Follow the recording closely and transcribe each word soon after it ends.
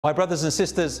My brothers and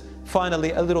sisters,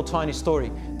 finally a little tiny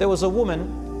story. There was a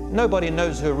woman, nobody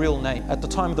knows her real name, at the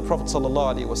time of the Prophet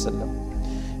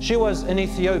ﷺ. She was an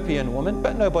Ethiopian woman,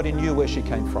 but nobody knew where she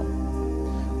came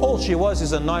from. All she was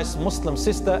is a nice Muslim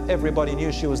sister. Everybody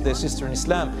knew she was their sister in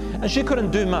Islam, and she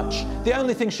couldn't do much. The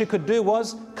only thing she could do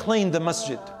was clean the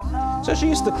masjid. So she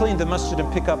used to clean the masjid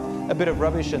and pick up a bit of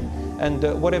rubbish and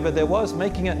whatever there was,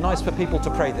 making it nice for people to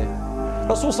pray there.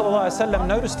 Rasul ﷺ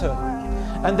noticed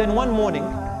her, and then one morning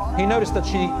he noticed that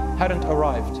she hadn't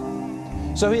arrived.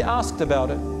 So he asked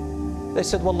about it. They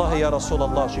said, Wallahi ya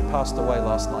Rasulullah, she passed away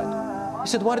last night. He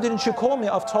said, why didn't you call me?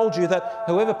 I've told you that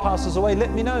whoever passes away,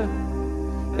 let me know.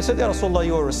 They said, Ya Rasulullah,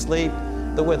 you were asleep.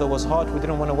 The weather was hot. We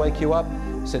didn't want to wake you up.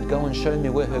 He said, go and show me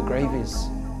where her grave is.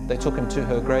 They took him to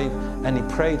her grave and he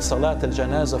prayed Salat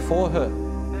al-Janazah for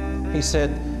her. He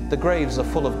said, the graves are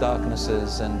full of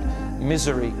darknesses and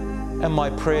misery, and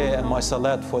my prayer and my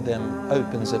salat for them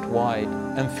opens it wide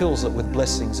and fills it with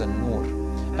blessings and nur.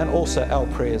 And also our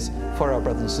prayers for our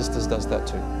brothers and sisters does that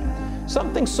too.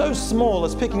 Something so small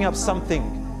as picking up something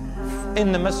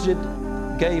in the masjid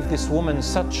gave this woman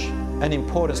such an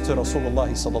importance to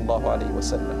Rasulullah sallallahu alaihi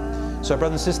wasallam. So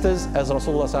brothers and sisters, as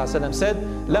Rasulullah sallallahu alaihi wasallam said,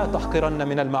 لا تحقرن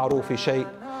من المعروف شيء.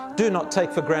 Do not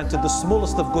take for granted the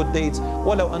smallest of good deeds.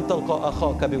 وَلَوْ أَن تَلْقَى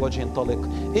أَخَاكَ بِوَجْهٍ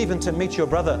طَلِقٍ. Even to meet your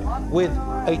brother with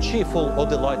a cheerful or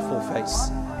delightful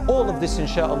face. All of this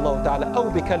insha'Allah ta'ala, أو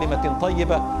بكلمة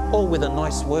طيبة, or with a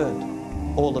nice word.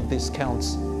 All of this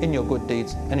counts in your good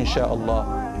deeds and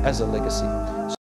insha'Allah as a legacy.